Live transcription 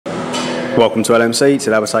Welcome to LMC.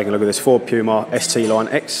 Today we're taking a look at this Ford Puma ST Line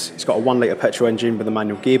X. It's got a 1 litre petrol engine with a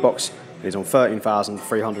manual gearbox. It is on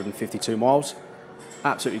 13,352 miles.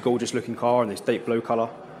 Absolutely gorgeous looking car in this deep blue colour.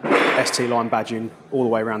 ST Line badging all the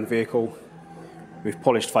way around the vehicle with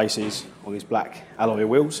polished faces on these black alloy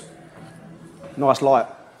wheels. Nice light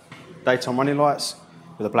daytime running lights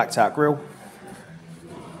with a blacked out grille.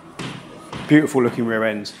 Beautiful looking rear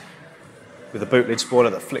end with a boot lid spoiler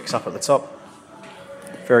that flicks up at the top.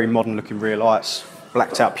 Very modern looking rear lights,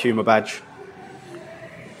 blacked out Puma badge,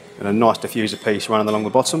 and a nice diffuser piece running along the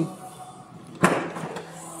bottom.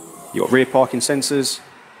 You've got rear parking sensors,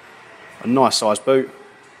 a nice sized boot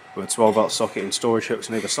with a 12-volt socket and storage hooks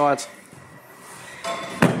on either side.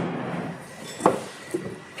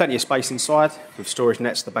 Plenty of space inside with storage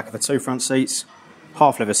nets at the back of the two front seats,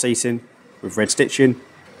 half leather seating with red stitching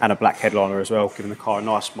and a black headliner as well, giving the car a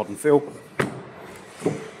nice modern feel.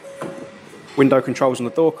 Window controls on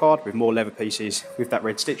the door card with more leather pieces with that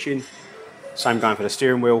red stitching. Same going for the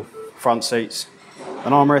steering wheel, front seats,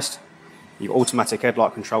 an armrest. You've got automatic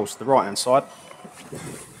headlight controls to the right hand side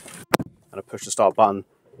and a push to start button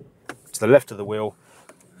to the left of the wheel,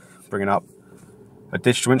 bringing up a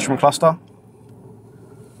digital instrument cluster.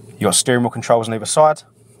 You've got steering wheel controls on either side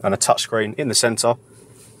and a touchscreen in the centre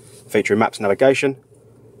featuring maps and navigation.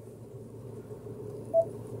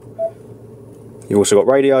 You've also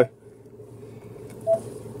got radio,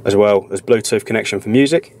 as well as Bluetooth connection for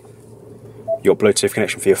music. You've got Bluetooth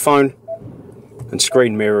connection for your phone and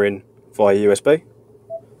screen mirroring via USB.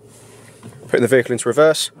 Putting the vehicle into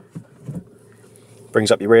reverse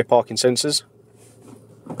brings up your rear parking sensors.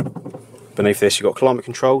 Beneath this you've got climate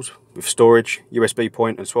controls with storage, USB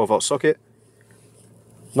point and 12-volt socket.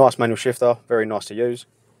 Nice manual shifter, very nice to use.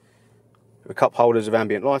 With cup holders of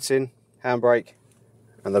ambient lighting, handbrake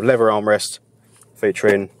and the leather armrest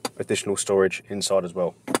featuring additional storage inside as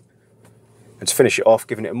well. And to finish it off,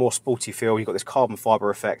 giving it a more sporty feel, you've got this carbon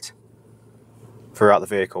fibre effect throughout the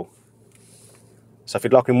vehicle. So if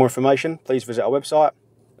you'd like any more information, please visit our website,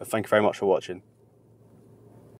 and thank you very much for watching.